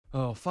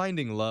Oh,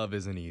 finding love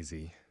isn't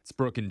easy. It's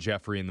Brooke and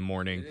Jeffrey in the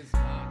morning. It is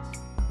not.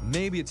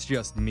 Maybe it's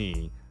just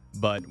me,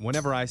 but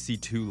whenever I see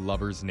two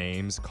lovers'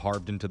 names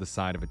carved into the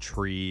side of a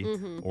tree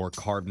or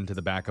carved into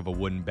the back of a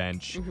wooden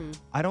bench,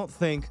 I don't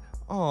think,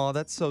 oh,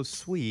 that's so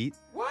sweet.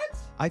 What?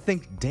 I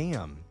think,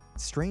 damn,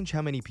 strange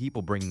how many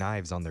people bring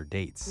knives on their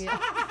dates. Yeah.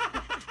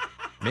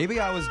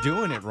 Maybe I was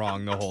doing it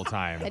wrong the whole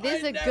time. It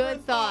is I a never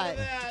good thought thought. of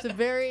that. It's a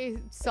very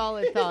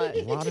solid thought.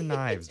 A lot of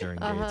knives during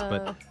dates,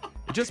 but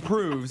it just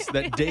proves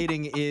that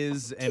dating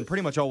is and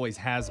pretty much always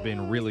has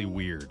been really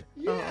weird.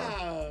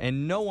 Yeah.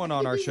 And no one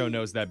on our show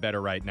knows that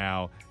better right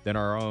now than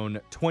our own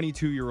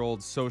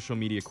 22-year-old social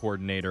media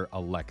coordinator,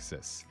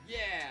 Alexis. Yeah.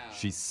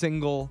 She's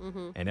single,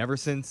 and ever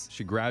since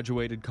she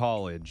graduated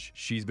college,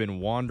 she's been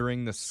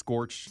wandering the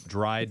scorched,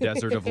 dry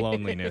desert of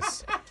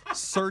loneliness,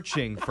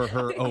 searching for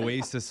her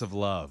oasis of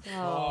love.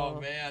 Oh,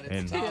 man,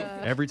 it's And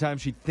tough. every time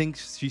she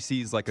thinks she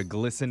sees like a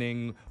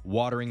glistening,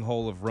 watering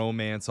hole of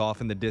romance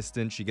off in the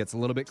distance, she gets a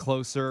little bit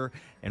closer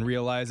and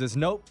realizes,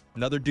 nope,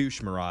 another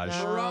douche mirage.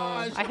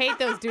 Mirage. I hate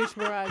those douche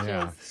mirages.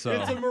 Yeah, so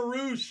It's a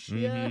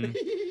Marouche.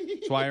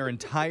 that's why our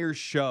entire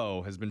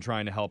show has been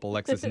trying to help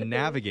Alexis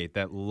navigate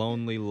that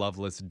lonely,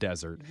 loveless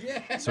desert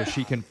Yeah. so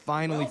she can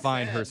finally Well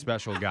find her said.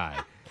 special guy.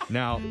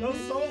 Now, That was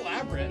so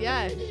elaborate.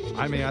 Yeah.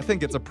 I mean, I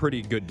think it's a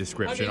pretty good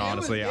description, I mean, it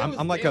honestly. was- it was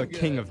I'm like a damn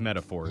king good. of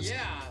metaphors.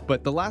 Yeah.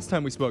 But the last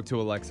time we spoke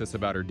to Alexis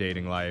about her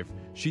dating life,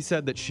 she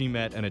said that she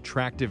met an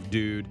attractive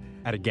dude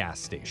at a gas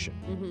station.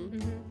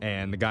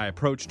 And the guy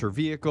approached her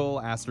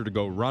vehicle, asked her to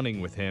go running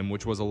with him,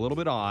 which was a little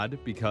bit odd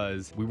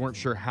because we weren't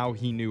sure how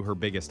he knew her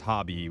biggest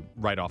hobby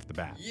right off the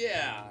bat.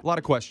 Yeah. A lot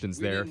of questions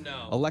We there. didn't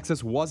know.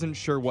 Alexis wasn't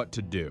sure what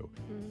to do.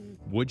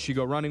 Would she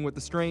go running with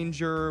the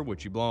stranger?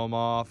 Would she blow him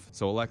off?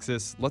 So,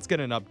 Alexis, let's get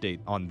an update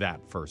on that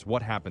first.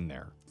 What happened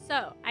there?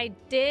 So I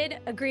did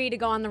agree to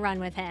go on the run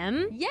with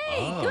him, Yay,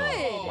 Oh.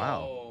 good.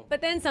 Wow. but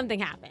then something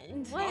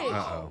happened. What?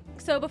 Uh-oh.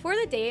 So before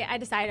the date, I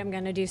decided I'm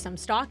going to do some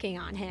stalking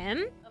on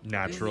him.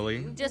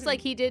 Naturally. Just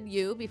like he did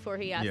you before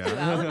he asked Yeah. you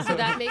out. So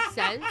that makes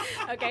sense.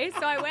 Okay,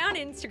 so I went on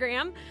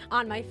Instagram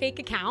on my fake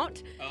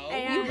account. Oh.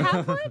 And You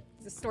have one?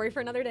 It's a story for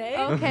another day.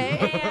 Okay.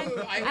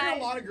 And I hear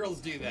a lot of girls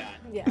do that.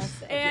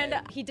 yes, and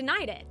he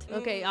denied it.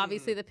 Okay,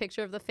 obviously the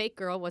picture of the fake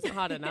girl wasn't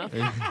hot enough.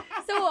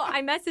 So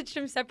I messaged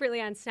him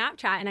separately on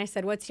Snapchat and I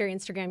said, "What's your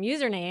Instagram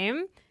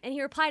username?" And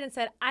he replied and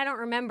said, "I don't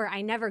remember.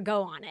 I never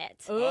go on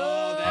it." Oh,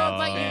 that's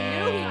but you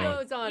knew he bad.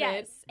 goes on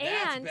Yes, it.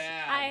 That's and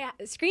bad.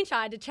 I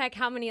screenshotted to check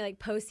how many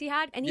posts he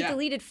had, and he Yeah.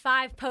 deleted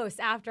 5 posts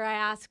after I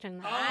asked him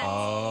that.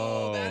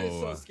 Oh, that is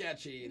so Oh.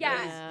 sketchy. Yeah.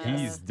 That is,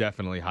 He's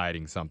definitely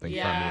hiding something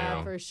Yeah, from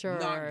you. for sure.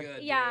 not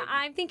good. Yeah, dude.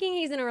 I'm thinking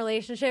he's in a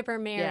relationship or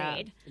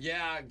married.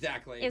 Yeah,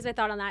 exactly. Is my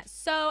thought on that.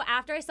 So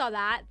after I saw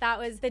that, that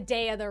was the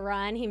day of the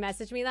run. He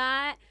messaged me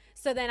that.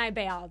 So then I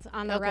bailed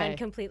on the run Okay.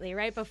 completely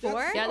right before.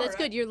 That's- Yeah, that's Alright.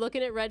 good. You're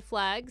looking at red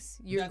flags.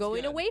 You're That's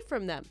going good. away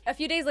from them. A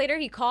few days later,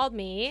 he called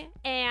me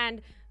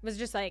and was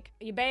just like,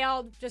 "You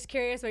bailed, just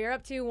curious what you're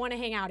up to, want to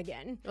hang out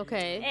again."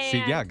 Okay. And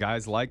See, yeah,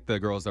 guys like the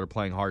girls that are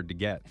playing hard to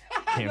get,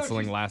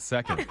 canceling last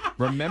second.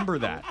 Remember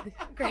that.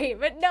 great.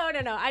 But no.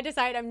 I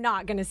decided I'm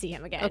not going to see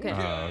him again. Okay.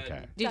 Oh,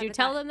 okay. Did Done you with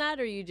tell that. them that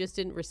or you just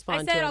didn't I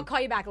respond said to I'll them?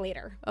 call you back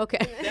later. Okay.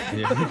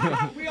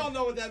 Yeah. We all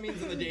know what that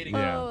means in the dating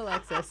Yeah. Oh,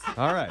 Alexis.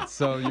 All right,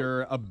 so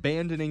you're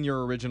abandoning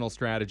your original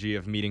strategy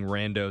of meeting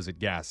randos at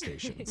gas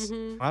stations.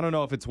 I don't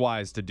know if it's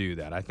wise to do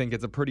that. I think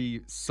it's a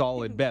pretty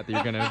solid bet that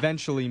you're going to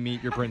eventually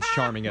meet your Prince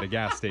Charming at a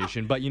gas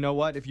station. But you know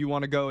what? If you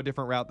want to go a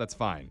different route, that's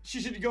fine.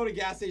 She should go to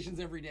gas stations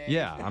every day.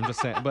 Yeah, I'm just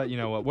saying. But you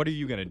know what? What are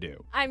you going to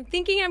do? I'm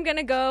thinking I'm going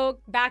to go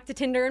back to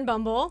Tinder and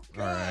Bumble. All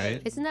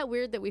right. Isn't that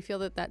weird that we feel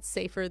that that's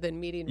safer than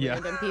meeting Yeah.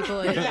 random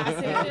people at Gas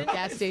station.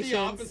 gas It's the stations?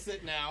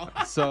 opposite now.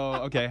 So,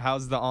 okay,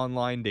 how's the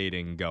online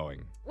dating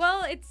going?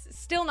 Well, it's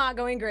still not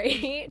going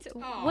great.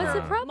 What's the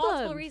Uh, problem?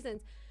 Multiple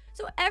reasons.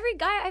 So every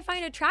guy I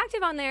find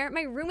attractive on there,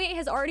 my roommate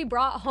has already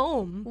brought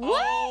home.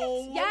 What?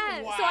 Oh,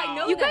 Yeah, wow. so I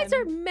know You guys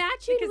them. are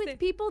matching Because with they-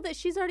 people that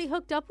she's already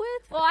hooked up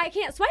with? Well, I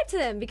can't swipe to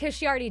them because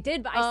she already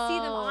did, but I see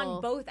them Oh,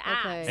 on both apps.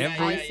 okay. Yeah,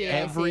 Every yeah,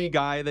 yeah. every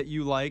guy that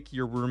you like,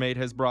 your roommate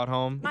has brought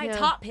home. My Yeah.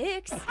 top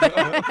picks.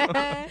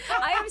 I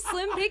have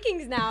slim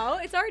pickings now.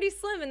 It's already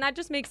slim, and that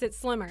just makes it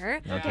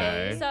slimmer.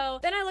 Okay. So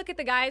then I look at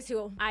the guys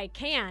who I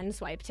can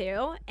swipe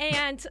to,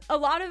 and a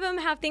lot of them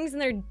have things in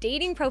their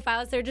dating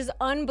profiles that are just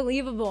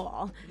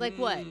unbelievable. Like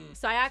what?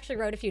 So I actually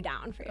wrote a few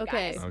down for you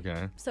Okay. guys.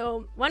 Okay.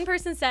 So one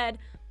person said,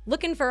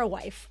 looking for a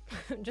wife,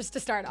 just to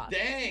start off.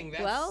 Dang,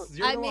 that's Well,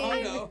 zero I to mean-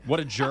 100. What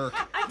a jerk.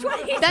 I'm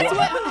 22. That's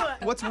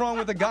what. What's wrong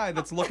with a guy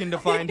that's looking to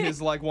find his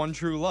like one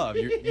true love?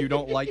 You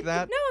don't like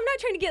that? No, I'm not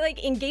trying to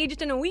get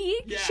engaged in a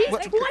week. Yeah. She's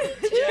What- 22,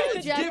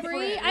 it's Jeffrey.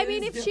 different. I It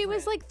mean, is if she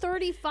was different. like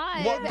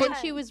 35 What- and but-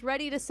 she was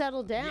ready to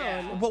settle down.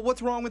 Yeah. Well,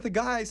 what's wrong with a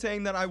guy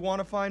saying that I want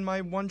to find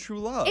my one true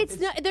love? It's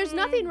not. There's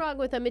nothing wrong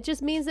with them. It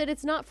just means that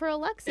it's not for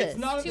Alexis. It's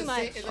not Too the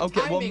much. same. the okay,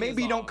 well timing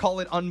maybe is don't off. call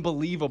it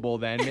unbelievable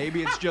then.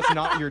 Maybe it's just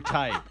not your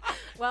type.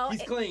 Well,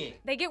 He's clingy.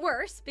 they get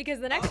worse because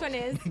the next one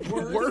is.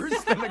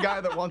 Worse than the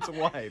guy that wants a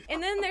wife.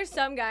 And then there's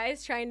some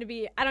guys trying to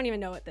be, I don't even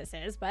know what this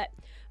is, but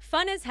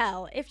fun as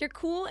hell. If you're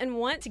cool and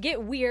want to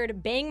get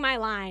weird, bang my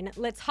line.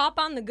 Let's hop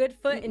on the good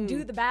foot and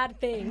do the bad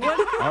thing. All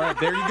right,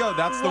 there you go.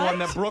 That's the one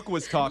that Brooke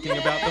was talking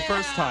about the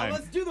first time.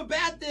 Let's do the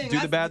bad thing. Do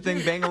the bad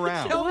thing, bang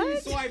around. Tell me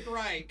you swiped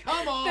right.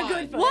 Come on. The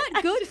good foot.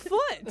 What good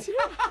foot?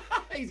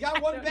 He's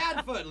got one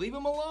bad foot. Leave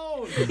him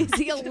alone. Is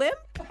he a limp?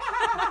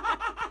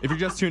 If you're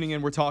just tuning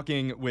in, we're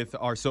talking with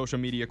our social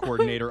media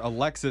coordinator,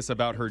 Alexis,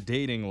 about her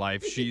dating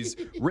life. She's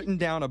written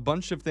down a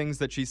bunch of things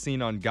that she's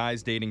seen on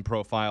guys' dating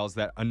profiles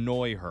that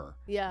annoy her.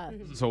 Yeah.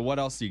 So what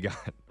else you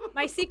got?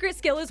 My secret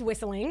skill is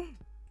whistling.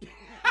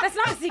 That's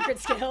not a secret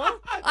skill.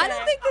 I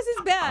don't think this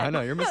is bad. I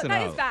know, you're No, missing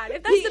that out. is bad.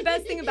 If that's the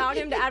best thing about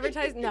him to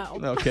advertise, no.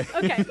 Okay.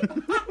 Okay.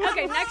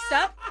 Okay, next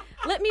up,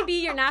 let me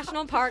be your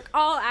national park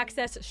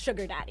all-access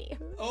sugar daddy.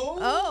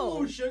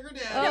 Oh, sugar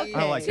daddy.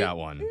 I like that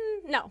one.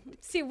 No.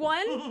 See,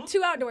 1,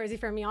 too outdoorsy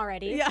for me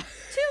already. Yeah. 2,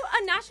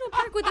 a national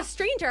park with a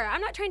stranger. I'm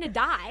not trying to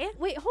die.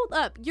 Wait, hold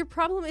up. Your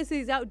problem is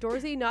he's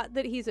outdoorsy, not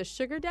that he's a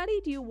sugar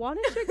daddy? Do you want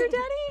a sugar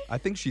daddy? I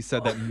think she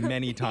said that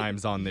many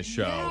times on this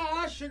show,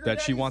 Yeah, sugar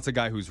that she daddies. wants a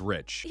guy who's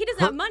rich. He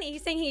doesn't have money.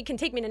 He's saying he can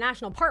take me to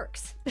national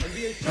parks. And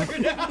be a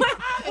sugar daddy.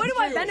 What do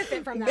I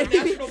benefit from that?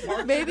 National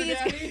Park Maybe sugar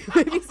daddy?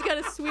 maybe he's got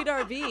a sweet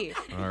RV.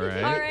 All right.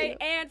 All right,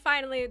 and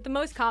finally, the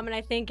most common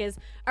I think is,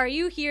 are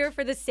you here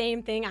for the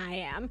same thing I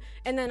am?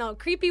 And then a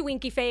creepy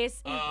winky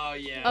face. Oh,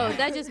 yeah. Oh,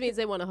 that just means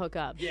they want to hook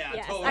up. Yeah,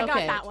 Yes, totally. I got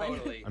Okay. that one.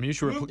 Totally. I mean, you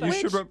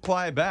should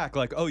reply back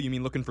like, oh, you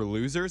mean looking for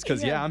losers?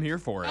 Because, yeah, I'm here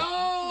for it.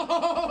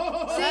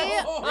 Oh!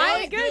 See,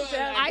 Very I good.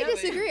 I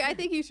disagree. I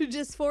think you should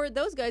just forward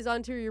those guys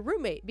on to your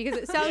roommate because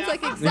it sounds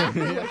like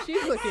exactly what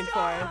she's looking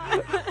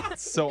for.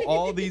 So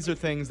all these are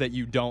things that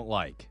you don't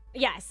like.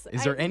 Yes.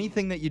 Is there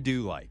anything that you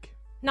do like?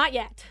 Not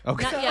yet.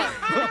 Okay. Not yet.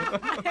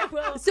 I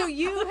will. So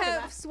you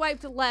have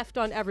swiped left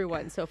on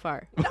everyone so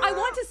far. I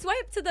want to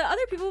swipe to the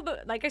other people,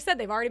 but like I said,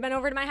 they've already been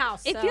over to my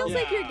house. It so- feels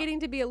like you're Yeah. getting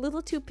to be a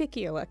little too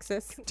picky,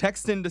 Alexis.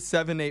 Text into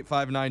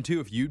 78592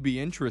 if you'd be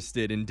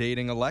interested in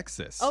dating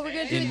Alexis. Oh, we're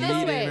gonna do it in this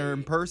meeting way. her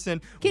in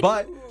person. Can-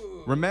 But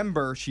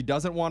remember, she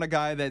doesn't want a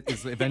guy that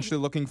is eventually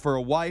looking for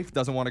a wife,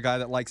 doesn't want a guy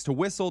that likes to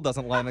whistle,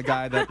 doesn't want a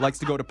guy that likes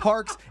to go to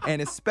parks,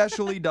 and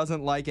especially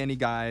doesn't like any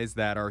guys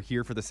that are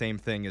here for the same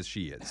thing as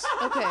she is.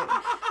 Okay.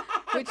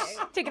 Which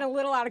Taken a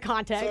little out of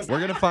context. We're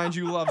going to find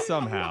you love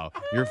somehow.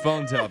 Your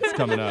phone tap's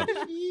coming up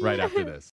right after this.